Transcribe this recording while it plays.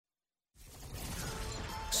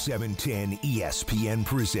710 ESPN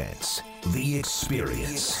presents The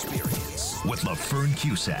Experience with LaFern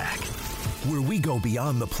Cusack, where we go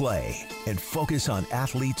beyond the play and focus on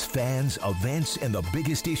athletes, fans, events, and the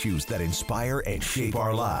biggest issues that inspire and shape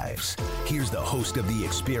our lives. Here's the host of The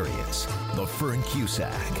Experience, LaFern Cusack.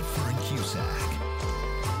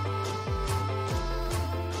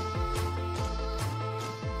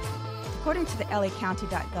 According to the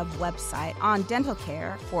LAcounty.gov website on dental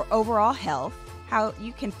care for overall health, how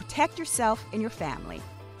you can protect yourself and your family.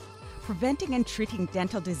 Preventing and treating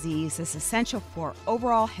dental disease is essential for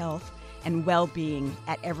overall health and well-being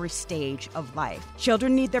at every stage of life.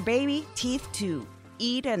 Children need their baby teeth to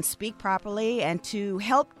eat and speak properly and to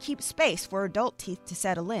help keep space for adult teeth to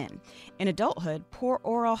settle in. In adulthood, poor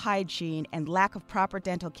oral hygiene and lack of proper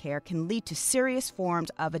dental care can lead to serious forms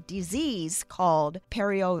of a disease called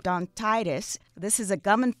periodontitis. This is a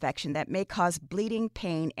gum infection that may cause bleeding,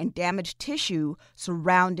 pain, and damaged tissue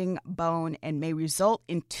surrounding bone and may result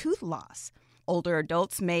in tooth loss. Older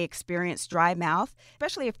adults may experience dry mouth,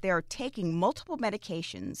 especially if they are taking multiple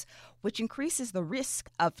medications, which increases the risk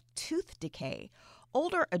of tooth decay.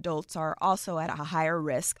 Older adults are also at a higher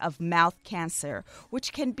risk of mouth cancer,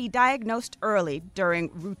 which can be diagnosed early during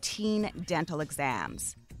routine dental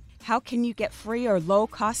exams. How can you get free or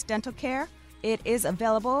low-cost dental care? It is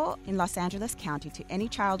available in Los Angeles County to any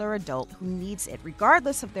child or adult who needs it,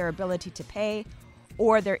 regardless of their ability to pay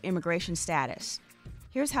or their immigration status.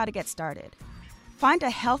 Here's how to get started. Find a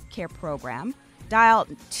health care program, dial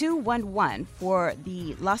 211 for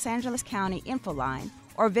the Los Angeles County Info Line,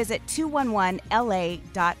 or visit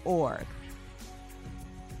 211la.org.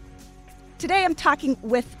 Today I'm talking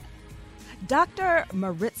with Dr.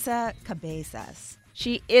 Maritza Cabezas.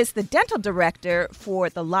 She is the dental director for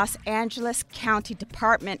the Los Angeles County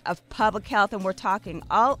Department of Public Health, and we're talking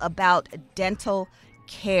all about dental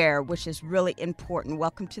care, which is really important.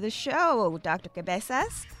 Welcome to the show, Dr.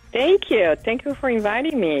 Cabezas. Thank you. Thank you for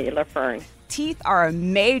inviting me, LaFern. Teeth are a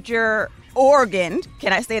major organ,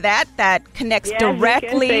 can I say that connects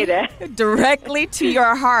directly to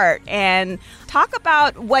your heart. And talk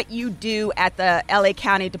about what you do at the LA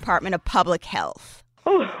County Department of Public Health.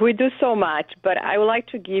 Oh, we do so much, but I would like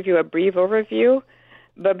to give you a brief overview.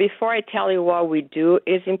 But before I tell you what we do,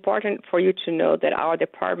 it's important for you to know that our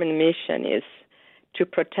department mission is to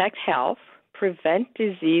protect health, prevent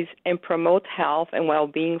disease, and promote health and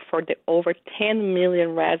well-being for the over 10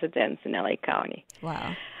 million residents in LA County.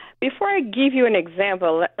 Wow. Before I give you an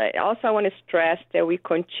example, I also want to stress that we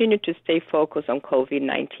continue to stay focused on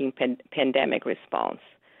COVID-19 pandemic response,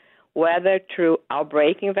 whether through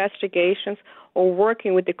outbreak investigations or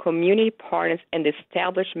working with the community partners and the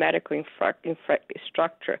established medical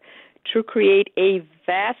infrastructure to create a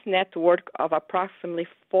vast network of approximately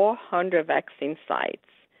 400 vaccine sites.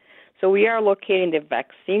 So we are locating the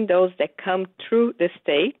vaccine doses that come through the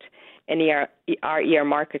state and are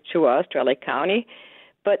earmarked to us, to LA County.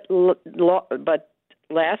 But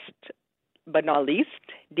last but not least,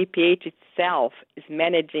 DPH itself is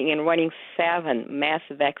managing and running 7 mass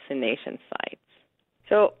vaccination sites.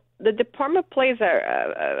 So the department plays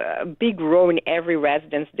a big role in every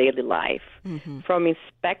resident's daily life, from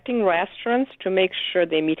inspecting restaurants to make sure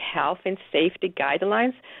they meet health and safety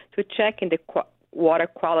guidelines, to checking the water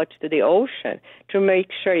quality to the ocean, to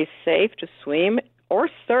make sure it's safe to swim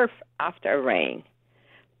or surf after rain.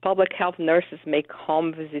 Public health nurses make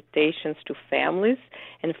home visitations to families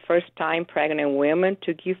and first-time pregnant women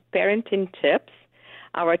to give parenting tips.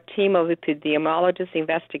 Our team of epidemiologists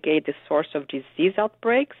investigate the source of disease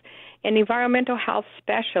outbreaks, and environmental health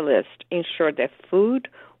specialists ensure that food,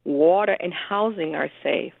 water, and housing are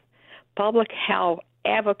safe. Public health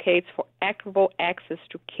advocates for equitable access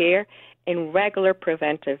to care and regular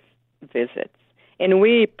preventive visits. And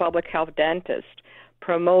we, public health dentists,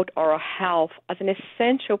 promote oral health as an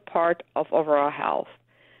essential part of overall health.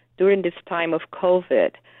 During this time of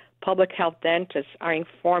COVID, public health dentists are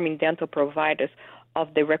informing dental providers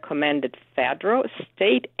of the recommended federal,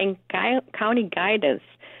 state, and county guidance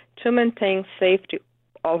to maintain safety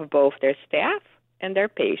of both their staff and their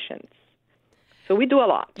patients. So we do a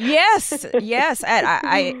lot. Yes.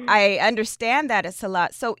 I understand that it's a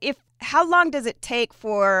lot. So how long does it take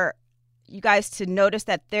for you guys to notice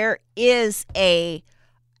that there is a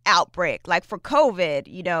outbreak? Like for COVID,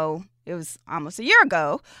 it was almost a year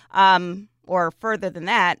ago, or further than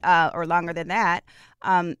that, or longer than that.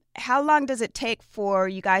 How long does it take for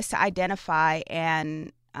you guys to identify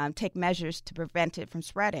and take measures to prevent it from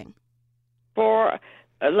spreading?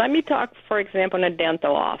 Let me talk, for example, in a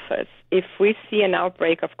dental office. If we see an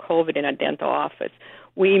outbreak of COVID in a dental office,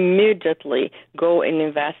 we immediately go and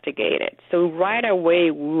investigate it. So right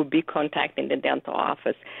away, we will be contacting the dental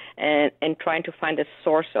office and trying to find the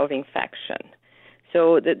source of infection.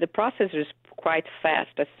 So the process is quite fast.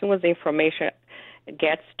 As soon as the information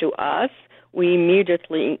gets to us, we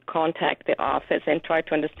immediately contact the office and try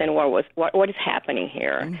to understand what is happening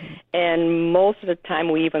here. Mm-hmm. And most of the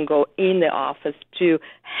time, we even go in the office to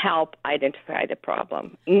help identify the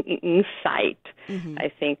problem in sight. Mm-hmm.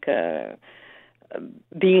 I think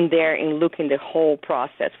being there and looking the whole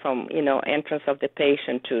process from entrance of the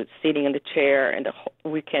patient to sitting in the chair, and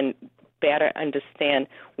we can better understand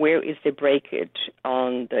where is the breakage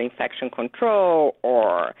on the infection control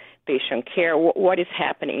or patient care, what is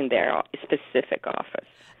happening in their specific office.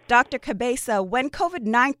 Dr. Cabeza, when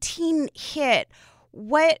COVID-19 hit,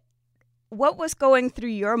 what was going through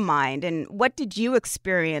your mind, and what did you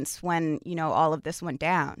experience when, all of this went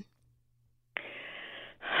down?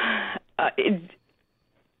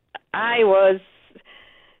 I was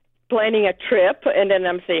planning a trip, and then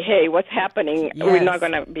I'm saying, hey, what's happening? Yes. We're not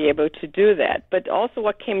going to be able to do that. But also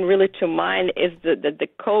what came really to mind is the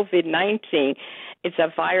COVID-19. It's a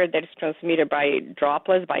virus that is transmitted by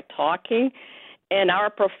droplets, by talking. And our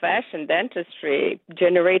profession, dentistry,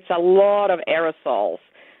 generates a lot of aerosols.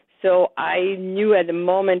 So I knew at the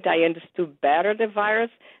moment I understood better the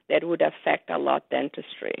virus, that would affect a lot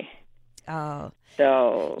dentistry. Oh.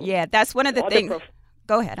 So yeah, that's one of the things.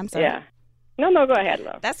 Go ahead. I'm sorry. Yeah. No, go ahead,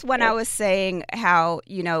 love. That's when I was saying how,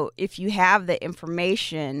 if you have the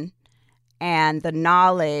information and the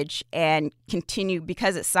knowledge and continue,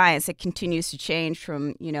 because it's science, it continues to change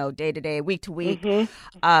from, day to day, week to week.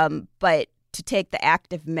 Mm-hmm. But to take the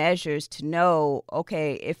active measures to know,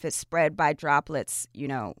 okay, if it's spread by droplets,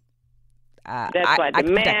 that's why the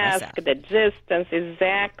mask, the distance,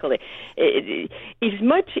 exactly. It's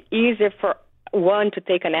much easier for one to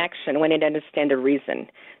take an action when it understands the reason.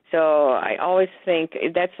 So I always think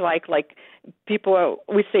that's like people,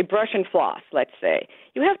 we say brush and floss, let's say.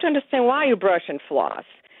 You have to understand why you brush and floss.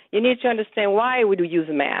 You need to understand why we do use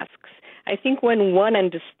masks. I think when one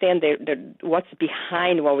understands what's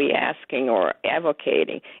behind what we're asking or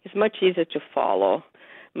advocating, it's much easier to follow,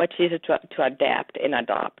 much easier to adapt and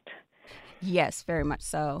adopt. Yes, very much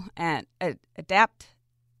so. And adapt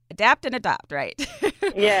and adopt, right?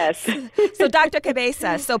 Yes. So, Dr.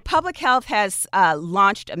 Cabeza, public health has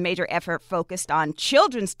launched a major effort focused on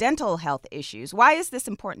children's dental health issues. Why is this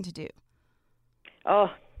important to do? Oh,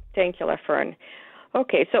 thank you, LaFern.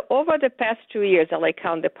 Okay, so over the past 2 years, LA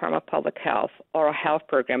County Department of Public Health, Oral Health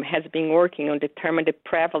Program, has been working on determining the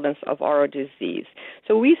prevalence of oral disease.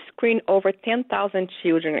 So we screened over 10,000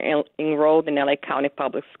 children enrolled in LA County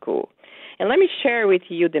Public School. And let me share with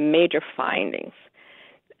you the major findings.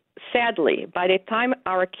 Sadly, by the time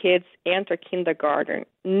our kids enter kindergarten,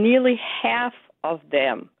 nearly half of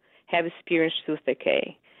them have experienced tooth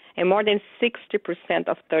decay, and more than 60%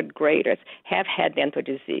 of third graders have had dental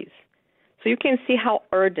disease. So you can see how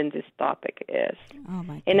urgent this topic is. Oh my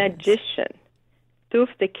goodness. In addition, tooth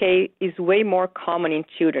decay is way more common in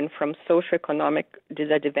children from socioeconomic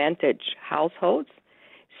disadvantaged households,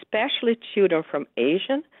 especially children from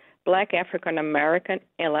Asian, Black, African American,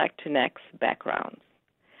 and Latinx backgrounds.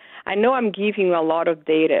 I know I'm giving you a lot of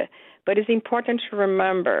data, but it's important to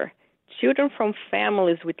remember children from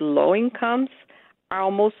families with low incomes are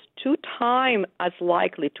almost 2 times as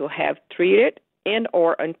likely to have treated and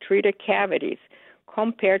or untreated cavities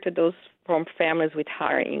compared to those from families with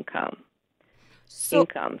higher incomes.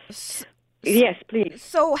 Yes, please.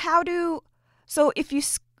 So if you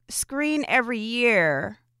screen every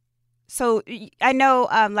year, so I know,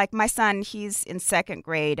 like my son, he's in 2nd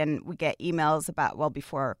grade, and we get emails about,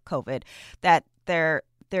 before COVID, that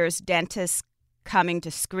there's dentists coming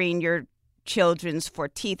to screen your children's for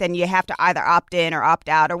teeth, and you have to either opt in or opt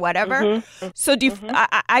out or whatever. Mm-hmm. So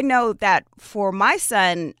I know that for my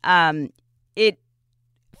son, it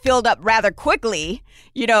filled up rather quickly,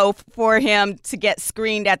 for him to get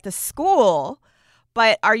screened at the school.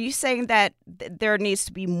 But are you saying that there needs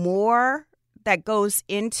to be more that goes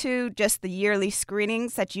into just the yearly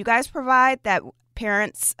screenings that you guys provide, that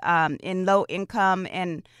parents in low income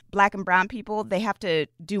and Black and brown people, they have to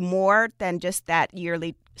do more than just that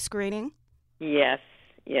yearly screening? Yes.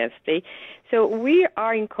 So we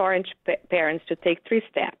are encouraging parents to take 3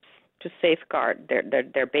 steps to safeguard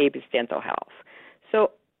their baby's dental health.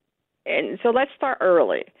 So let's start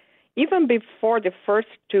early. Even before the first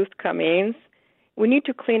tooth comes in, we need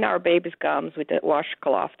to clean our baby's gums with a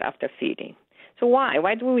washcloth after feeding. So why?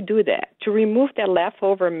 Why do we do that? To remove the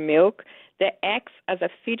leftover milk that acts as a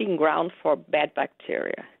feeding ground for bad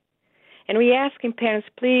bacteria. And we asking parents,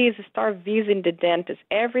 please start visiting the dentist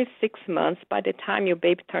every 6 months by the time your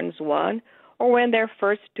baby turns 1 or when their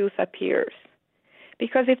first tooth appears.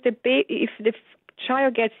 Because if the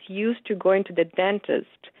child gets used to going to the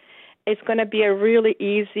dentist, it's going to be a really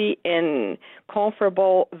easy and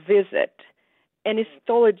comfortable visit. And it's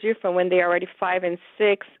totally different when they're already 5 and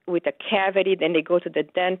 6 with a cavity. Then they go to the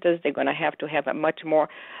dentist. They're going to have a much more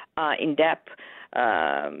in-depth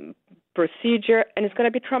procedure, and it's going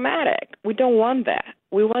to be traumatic. We don't want that.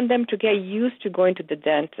 We want them to get used to going to the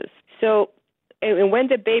dentist. So and when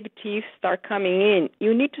the baby teeth start coming in,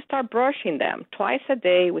 you need to start brushing them twice a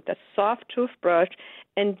day with a soft toothbrush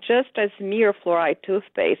and just a smear fluoride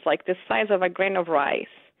toothpaste, like the size of a grain of rice.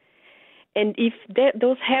 And if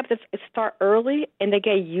those habits start early and they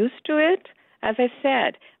get used to it, as I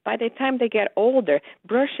said, by the time they get older,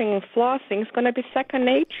 brushing and flossing is going to be second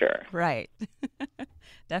nature. Right.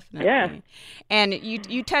 Definitely. Yeah. And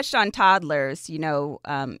you touched on toddlers,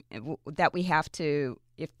 that we have to,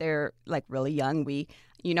 if they're like really young,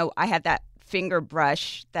 I had that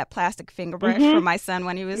plastic finger brush for my son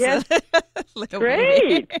when he was a little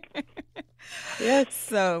baby. Yes.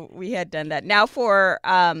 So we had done that. Now for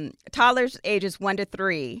toddlers ages 1 to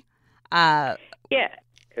 3. Talk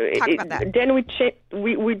about that. Then we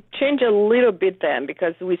change a little bit then,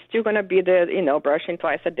 because we're still going to be brushing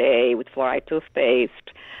twice a day with fluoride toothpaste.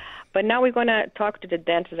 But now we're going to talk to the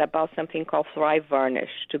dentist about something called fluoride varnish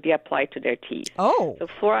to be applied to their teeth. Oh. So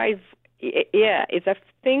fluoride, it's a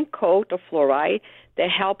thin coat of fluoride that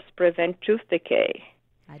helps prevent tooth decay.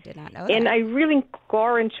 I did not know And that. I really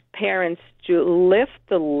encourage parents to lift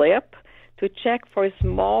the lip to check for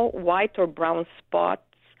small white or brown spots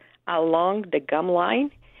along the gum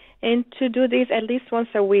line, and to do this at least once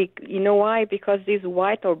a week. You know why? Because these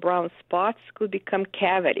white or brown spots could become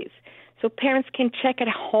cavities. So parents can check at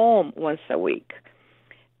home once a week.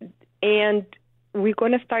 And we're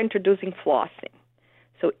going to start introducing flossing.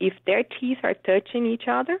 So if their teeth are touching each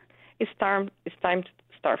other, it's time to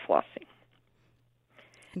start flossing.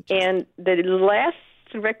 And the last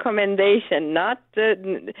recommendation, that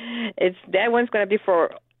one's going to be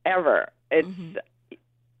forever. It's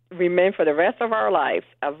remain for the rest of our lives.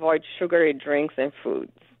 Avoid sugary drinks and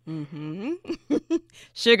foods. Mm-hmm.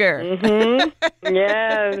 Sugar. Mm-hmm.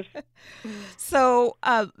 Yes. So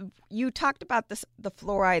you talked about the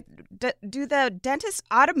fluoride. Do the dentists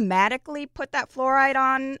automatically put that fluoride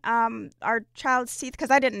on our child's teeth?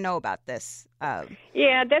 Because I didn't know about this.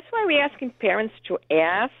 Yeah, that's why we're asking parents to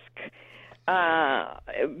ask,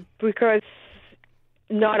 because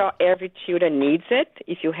not every children needs it.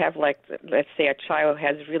 If you have, let's say a child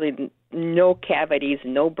has really no cavities,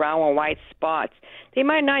 no brown or white spots, they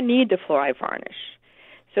might not need the fluoride varnish.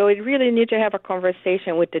 So it really need to have a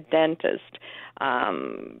conversation with the dentist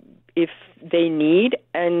if they need.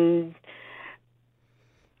 And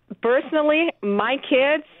personally, my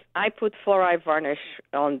kids, I put fluoride varnish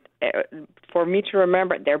on for me to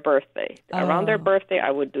remember their birthday. Around their birthday,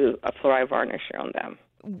 I would do a fluoride varnish on them.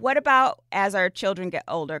 What about as our children get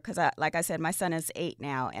older? Because, like I said, my son is 8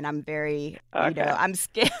 now, and I'm very, I'm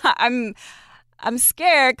scared. I'm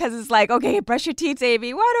scared because it's like, okay, brush your teeth,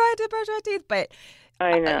 Amy. Why do I have to brush my teeth? But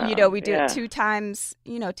I know. We do it 2 times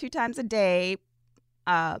a day.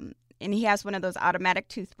 And he has one of those automatic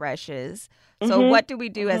toothbrushes. So what do we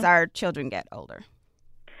do as our children get older?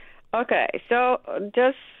 Okay, so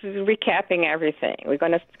just recapping everything. We're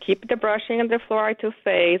going to keep the brushing of the fluoride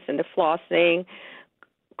toothpaste and the flossing.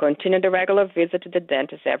 Continue the regular visit to the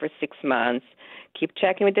dentist every 6 months. Keep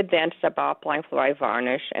checking with the dentist about applying fluoride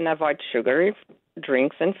varnish, and avoid sugary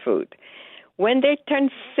drinks and food. When they turn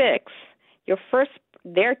 6, their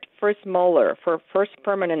first molar, first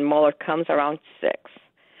permanent molar, comes around 6.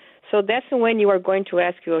 So that's when you are going to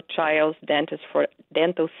ask your child's dentist for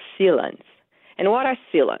dental sealants. And what are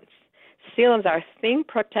sealants? Sealants are thin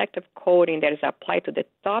protective coating that is applied to the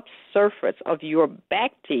top surface of your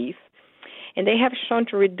back teeth, and they have shown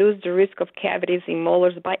to reduce the risk of cavities in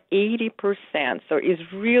molars by 80%. So it's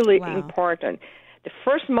really important. The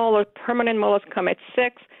first molar, permanent molars, come at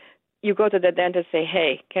 6. You go to the dentist and say,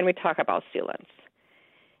 hey, can we talk about sealants?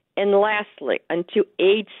 And lastly, until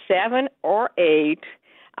age 7 or 8,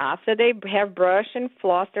 after they have brushed and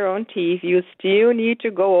flossed their own teeth, you still need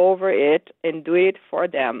to go over it and do it for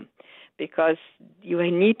them, because you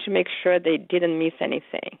need to make sure they didn't miss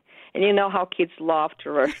anything. And you know how kids love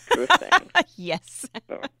to rush through things. Yes.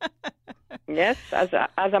 So, yes, as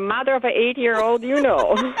a mother of an 8-year-old, you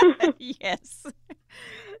know. Yes.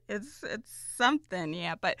 It's something,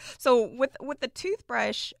 yeah. But so with the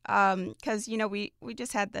toothbrush, because we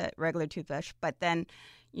just had the regular toothbrush, but then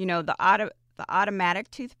the the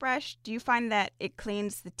automatic toothbrush, do you find that it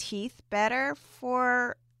cleans the teeth better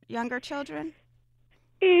for younger children?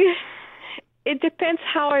 It depends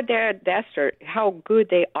how they're adjusted, how good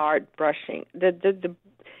they are at brushing.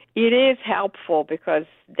 It is helpful because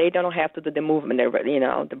they don't have to do the movement.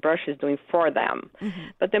 The brush is doing for them. Mm-hmm.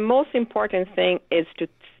 But the most important thing is to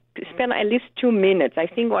spend at least 2 minutes. I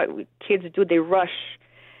think what kids do, they rush,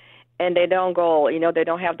 and they don't go. They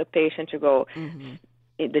don't have the patience to go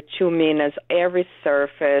the 2 minutes every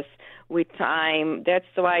surface with time. That's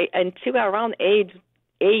why until around age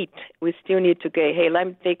 8, we still need to go, hey, let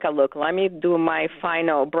me take a look. Let me do my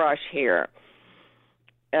final brush here.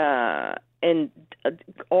 And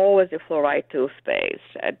always a fluoride toothpaste.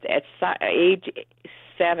 At age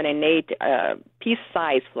 7 and 8,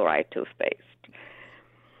 pea-sized fluoride toothpaste.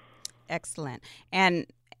 Excellent. And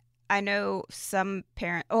I know some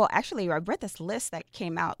parents, actually, I read this list that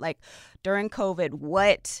came out, like, during COVID,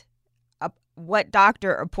 what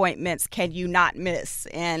doctor appointments can you not miss?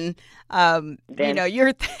 And, I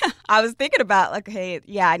was thinking about, like, hey,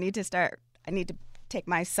 yeah, I need to take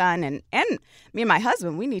my son and me and my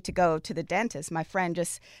husband, we need to go to the dentist. My friend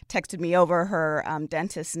just texted me over her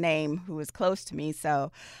dentist's name who was close to me.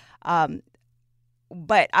 So,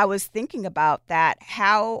 but I was thinking about that,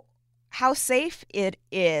 how safe it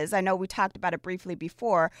is. I know we talked about it briefly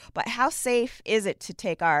before, but how safe is it to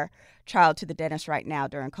take our child to the dentist right now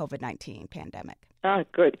during COVID-19 pandemic? Oh,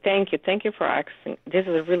 good. Thank you. Thank you for asking. This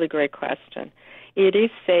is a really great question. It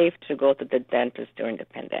is safe to go to the dentist during the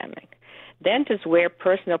pandemic. Dentists wear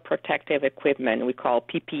personal protective equipment we call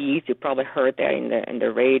PPEs. You probably heard that in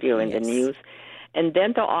the radio, in the news. And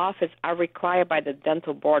dental offices are required by the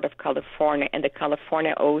Dental Board of California and the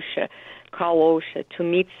California OSHA, to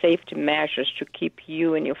meet safety measures to keep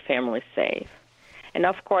you and your family safe. And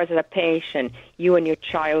of course, as a patient, you and your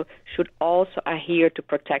child should also adhere to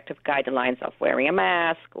protective guidelines of wearing a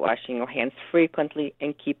mask, washing your hands frequently,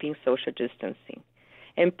 and keeping social distancing.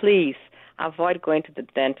 And please, avoid going to the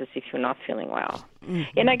dentist if you're not feeling well.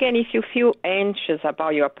 Mm-hmm. And again, if you feel anxious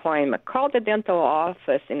about your appointment, call the dental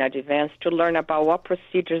office in advance to learn about what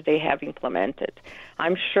procedures they have implemented.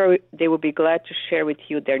 I'm sure they will be glad to share with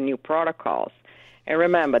you their new protocols. And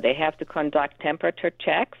remember, they have to conduct temperature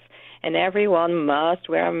checks, and everyone must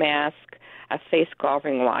wear a mask, a face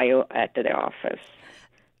covering while at the office.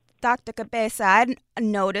 Dr. Cabezas, I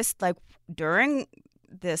noticed, like, during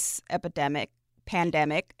this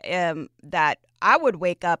pandemic, that I would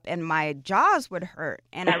wake up and my jaws would hurt,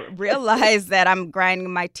 and I realized that I'm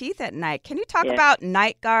grinding my teeth at night. Can you talk about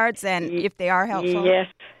night guards and if they are helpful?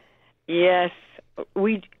 Yes.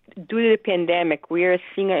 Due to the pandemic, we are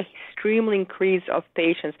seeing an extreme increase of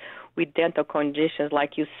patients with dental conditions,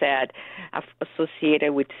 like you said,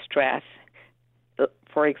 associated with stress.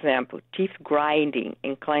 For example, teeth grinding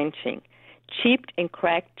and clenching. Chipped and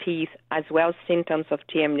cracked teeth, as well as symptoms of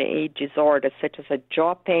TMJ disorders such as a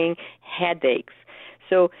jaw pain, headaches.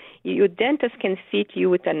 So your dentist can fit you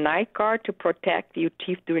with a night guard to protect your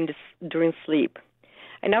teeth during sleep.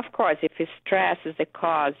 And of course, if stress is the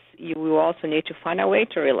cause, you will also need to find a way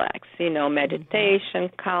to relax. Meditation,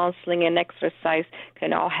 counseling, and exercise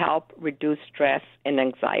can all help reduce stress and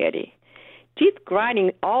anxiety. Teeth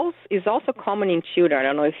grinding is also common in children. I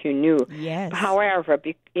don't know if you knew. Yes. However,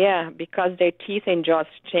 because their teeth and jaws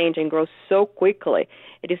change and grow so quickly,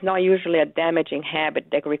 it is not usually a damaging habit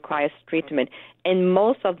that requires treatment, and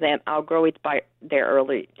most of them outgrow it by their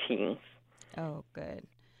early teens. Oh, good.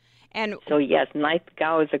 And so, yes, night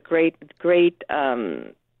gown is a great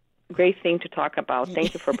thing to talk about.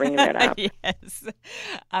 Thank you for bringing that up. Yes.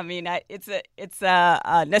 I mean, it's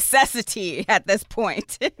a necessity at this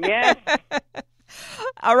point. Yes.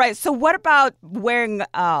 All right. So what about wearing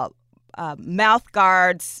mouth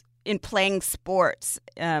guards in playing sports?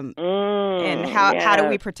 And how do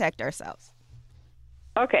we protect ourselves?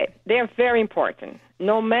 Okay. They're very important.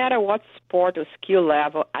 No matter what sport or skill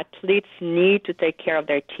level, athletes need to take care of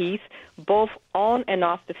their teeth, both on and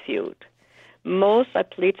off the field. Most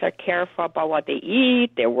athletes are careful about what they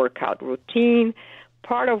eat, their workout routine.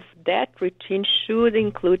 Part of that routine should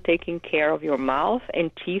include taking care of your mouth and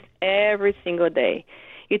teeth every single day.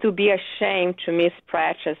 It would be a shame to miss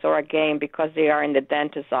practice or a game because they are in the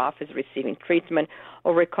dentist's office receiving treatment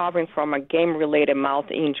or recovering from a game-related mouth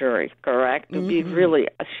injury, correct? It would be really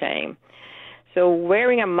a shame. So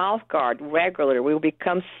wearing a mouth guard regularly will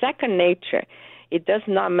become second nature. It does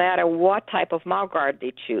not matter what type of mouth guard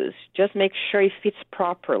they choose. Just make sure it fits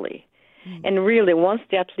properly. Mm-hmm. And really, once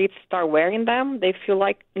the athletes start wearing them, they feel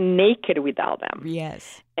like naked without them.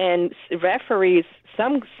 Yes. And referees,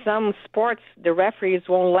 some sports, the referees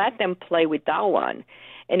won't let them play without one.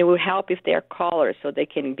 and it will help if they are colors so they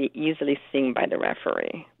can be easily seen by the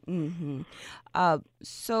referee. Mm-hmm.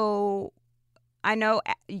 So I know,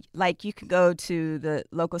 like, you can go to the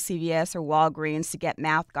local CVS or Walgreens to get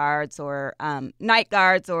mouth guards or night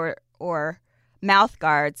guards or mouth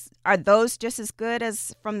guards. Are those just as good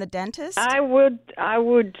as from the dentist? I would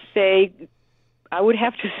have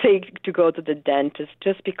to say to go to the dentist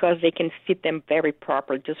just because they can fit them very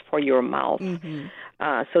properly just for your mouth. Mm-hmm.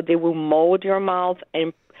 So they will mold your mouth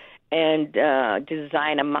and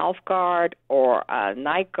design a mouth guard or a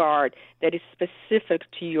night guard that is specific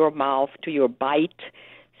to your mouth, to your bite.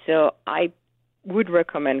 So I would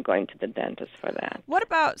recommend going to the dentist for that. What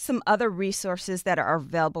about some other resources that are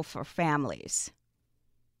available for families?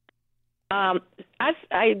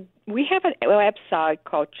 We have a website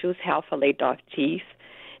called ChooseHealthLA.teeth.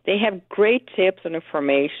 They have great tips and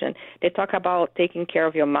information. They talk about taking care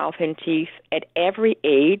of your mouth and teeth at every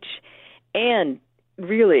age. And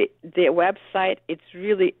really, the website, it's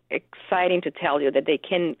really exciting to tell you that they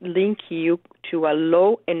can link you to a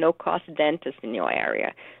low and no-cost dentist in your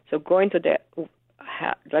area. So going to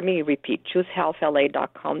let me repeat,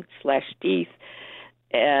 ChooseHealthLA.com/teeth.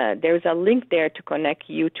 There's a link there to connect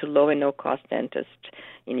you to low and no-cost dentist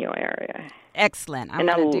in your area. Excellent. I'm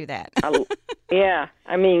going to do that. Yeah,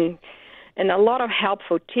 I mean, and a lot of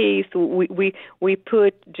helpful tips. We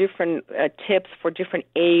put different tips for different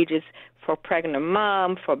ages, for pregnant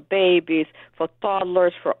mom, for babies, for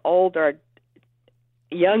toddlers, for older,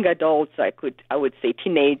 young adults. I would say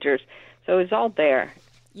teenagers. So it's all there.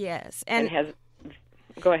 Yes,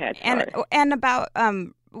 Go ahead. And about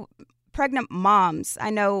pregnant moms. I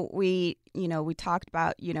know we talked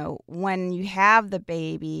about, when you have the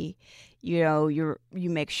baby, you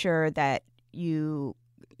make sure that you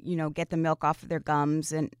get the milk off of their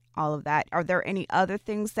gums and all of that. Are there any other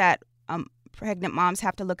things that pregnant moms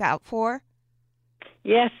have to look out for?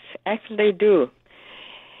 Yes, actually they do.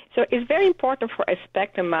 So it's very important for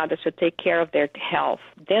expectant mothers to take care of their health,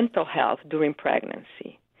 dental health, during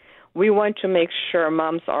pregnancy. We want to make sure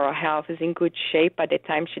mom's oral health is in good shape by the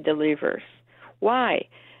time she delivers. Why?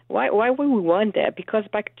 Why would we want that? Because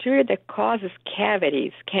bacteria that causes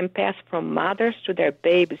cavities can pass from mothers to their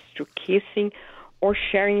babies through kissing or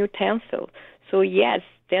sharing utensils. So yes,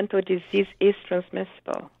 dental disease is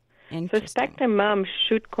transmissible. So expectant moms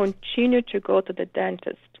should continue to go to the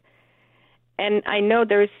dentist. And I know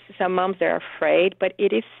there is some moms that are afraid, but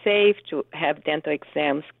it is safe to have dental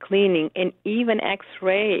exams, cleaning, and even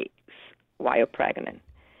X-rays while pregnant.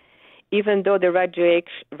 Even though the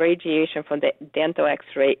radiation from the dental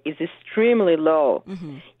X-ray is extremely low,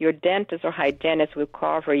 mm-hmm. your dentist or hygienist will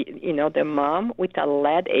cover, the mom with a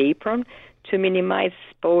lead apron to minimize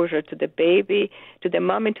exposure to the baby, to the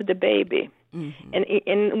mom and to the baby. Mm-hmm.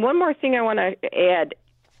 And one more thing I want to add,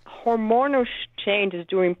 hormonal changes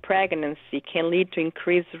during pregnancy can lead to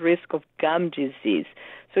increased risk of gum disease.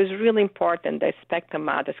 So it's really important that expectant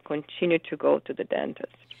mothers continue to go to the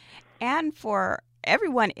dentist. And for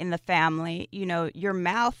everyone in the family, your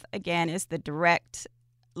mouth, again, is the direct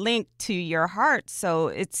link to your heart.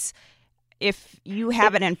 So if you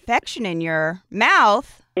have an infection in your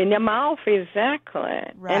mouth. In your mouth, exactly.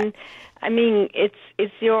 Right. And, I mean, it's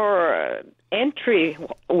your entry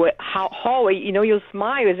hallway. Your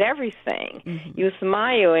smile is everything. Mm-hmm. You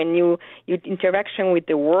smile and you interaction with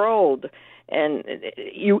the world. And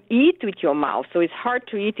you eat with your mouth, so it's hard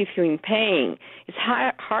to eat if you're in pain. It's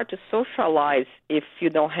hard to socialize if you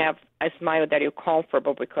don't have a smile that you're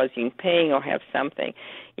comfortable because you're in pain or have something.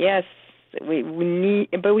 Yes, we need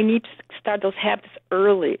to start those habits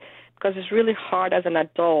early because it's really hard as an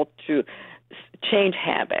adult to change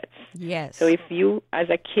habits. Yes. So if you, as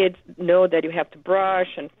a kid, know that you have to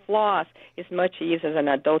brush and floss, it's much easier as an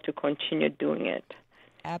adult to continue doing it.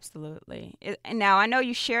 Absolutely. And now, I know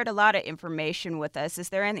you shared a lot of information with us. Is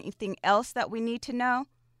there anything else that we need to know?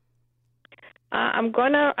 I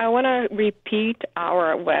want to repeat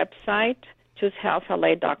our website,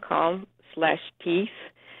 ChooseHealthLA.com/teeth.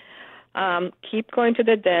 Keep going to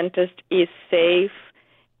the dentist is safe,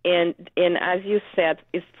 and as you said,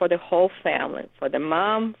 it's for the whole family, for the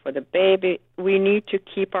mom, for the baby. We need to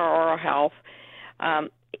keep our oral health.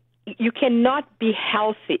 You cannot be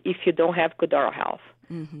healthy if you don't have good oral health.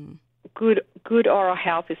 Mm-hmm. Good oral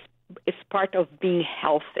health is part of being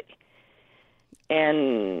healthy.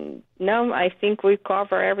 And no, I think we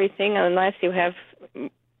cover everything unless you have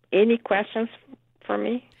any questions for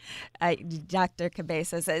me. Dr.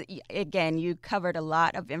 Cabezas, again, you covered a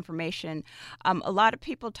lot of information. A lot of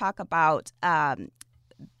people talk about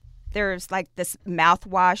there's like this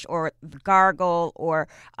mouthwash or gargle or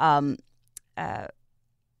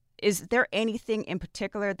is there anything in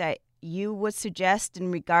particular that you would suggest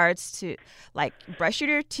in regards to like brushing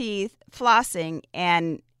your teeth, flossing,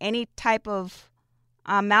 and any type of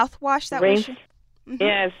mouthwash that we should? Mm-hmm.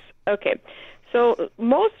 Yes. Okay. So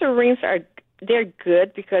most of the rinse they're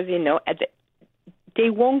good because, they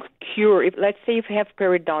won't cure. Let's say if you have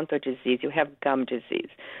periodontal disease, you have gum disease.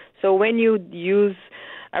 So when you use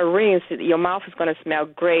a rinse, your mouth is going to smell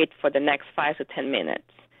great for the next 5 to 10 minutes.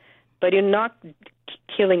 But you're not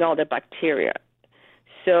killing all the bacteria.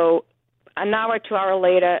 So an hour, 2 hours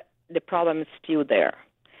later, the problem is still there.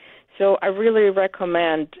 So I really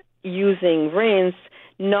recommend using rinse,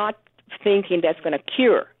 not thinking that's going to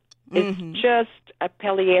cure. Mm-hmm. It's just a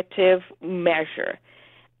palliative measure.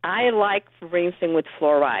 I like rinsing with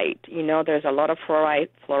fluoride. There's a lot of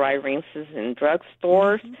fluoride rinses in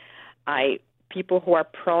drugstores. Mm-hmm. People who are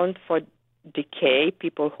prone for decay,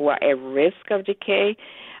 people who are at risk of decay,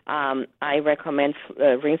 I recommend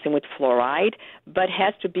rinsing with fluoride, but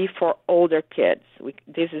has to be for older kids.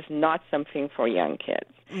 This is not something for young kids.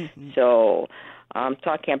 Mm-hmm. So I'm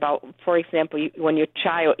talking about, for example, if your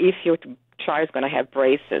child is going to have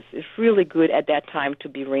braces, it's really good at that time to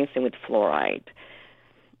be rinsing with fluoride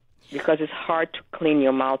because it's hard to clean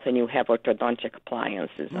your mouth and you have orthodontic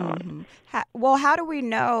appliances on. How do we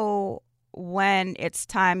know when it's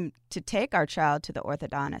time to take our child to the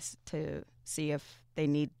orthodontist to see if they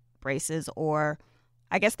need braces? Or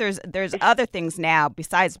I guess there's other things now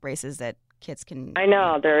besides braces that kids can. I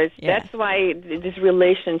know there is. Yeah. That's why this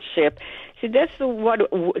relationship. See, that's what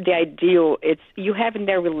the ideal. It's you having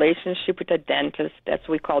that relationship with a dentist. That's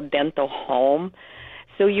what we call dental home.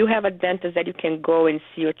 So you have a dentist that you can go and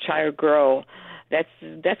see your child grow.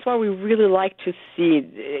 That's what we really like to see,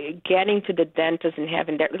 getting to the dentist and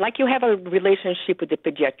having that, like you have a relationship with the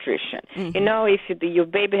pediatrician. Mm-hmm. If your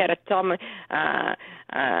baby had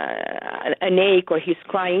an ache or he's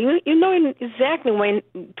crying, you know exactly when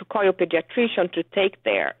to call your pediatrician to take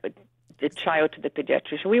the child to the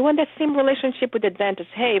pediatrician. We want that same relationship with the dentist.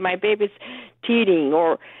 Hey, my baby's teething,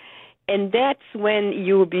 and that's when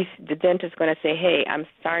the dentist is going to say, hey, I'm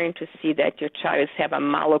starting to see that your child have a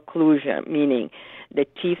malocclusion, meaning the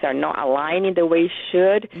teeth are not aligning the way it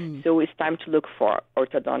should, so it's time to look for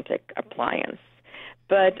orthodontic appliance.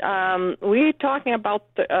 But we're talking about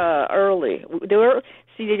early. The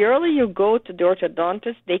earlier you go to the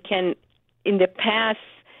orthodontist, they can, in the past,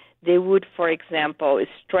 they would, for example,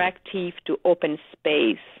 extract teeth to open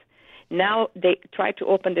space. Now they try to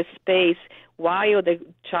open the space while the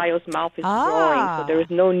child's mouth is growing, so there is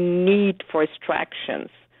no need for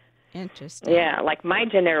extractions. Interesting. Yeah, like my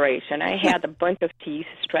generation, I had a bunch of teeth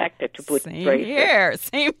extracted to put braces.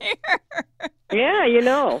 Same here.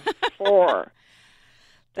 Yeah, 4.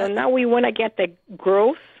 So now we want to get the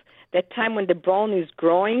growth, that time when the bone is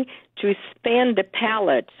growing, to expand the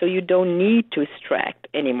palate so you don't need to extract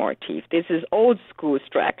any more teeth. This is old school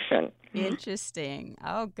extraction. Interesting.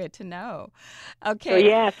 Oh, good to know.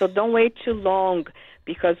 Okay. So don't wait too long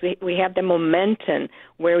because we have the momentum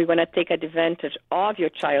where we're going to take advantage of your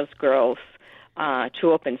child's growth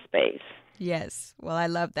to open space. Yes. Well, I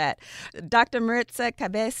love that. Dr. Maritza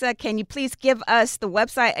Cabezas, can you please give us the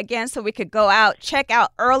website again so we could go out, check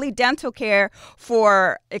out early dental care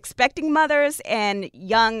for expecting mothers and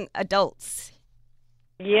young adults?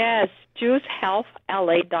 Yes,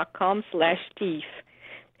 choosehealthla.com/teeth.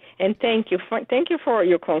 And thank you for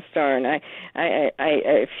your concern.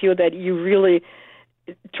 I feel that you really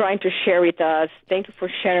trying to share with us. Thank you for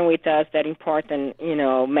sharing with us that important,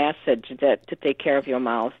 message that to take care of your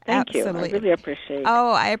mouth. Thank you. I really appreciate it.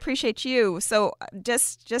 Oh, I appreciate you. So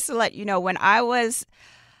just to let you know, when I was,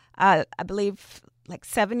 I believe, like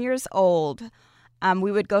 7 years old,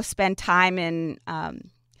 we would go spend time in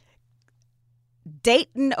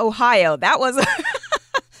Dayton, Ohio. That was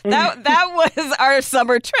that was our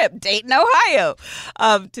summer trip, Dayton, Ohio,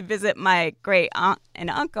 to visit my great aunt and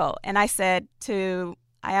uncle. And I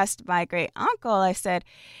asked my great uncle, I said,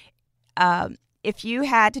 if you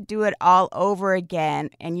had to do it all over again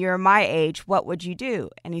and you're my age, what would you do?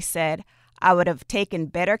 And he said, I would have taken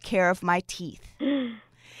better care of my teeth.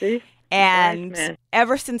 See? And nice,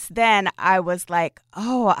 ever since then, I was like,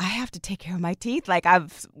 oh, I have to take care of my teeth. Like I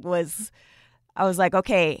was like,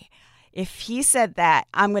 okay, if he said that,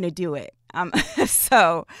 I'm going to do it.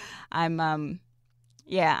 So I'm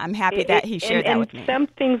happy that he shared that with me. And some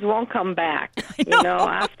things won't come back.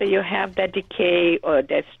 After you have that decay or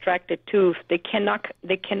that extracted tooth, they cannot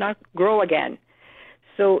grow again.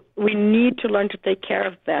 So we need to learn to take care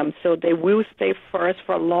of them so they will stay for us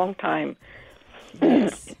for a long time.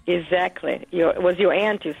 Yes. Exactly. It was your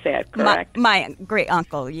aunt, you said, correct? My great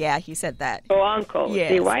uncle. Yeah, he said that. Oh, uncle.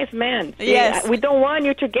 Yes. See, wise man. See, yes. We don't want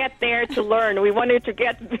you to get there to learn. We want you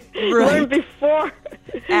to learn before.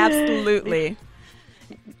 Absolutely.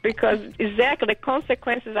 Because exactly the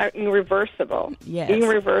consequences are irreversible. Yes.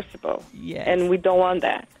 Irreversible. Yes. And we don't want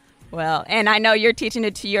that. Well, and I know you're teaching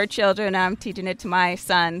it to your children. I'm teaching it to my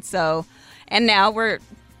son. So, and now we're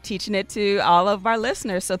teaching it to all of our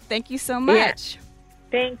listeners. So thank you so much. Yeah.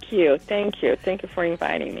 Thank you. Thank you. Thank you for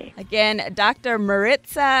inviting me. Again, Dr.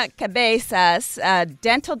 Maritza Cabezas,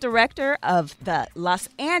 Dental Director of the Los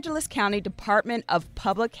Angeles County Department of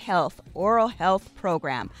Public Health Oral Health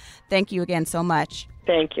Program. Thank you again so much.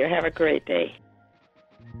 Thank you. Have a great day.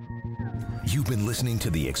 You've been listening to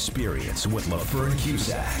The Experience with LaFern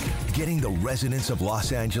Cusack, getting the residents of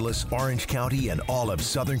Los Angeles, Orange County, and all of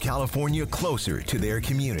Southern California closer to their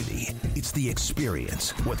community. It's The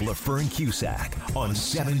Experience with LaFern Cusack on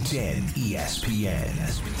 710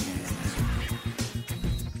 ESPN.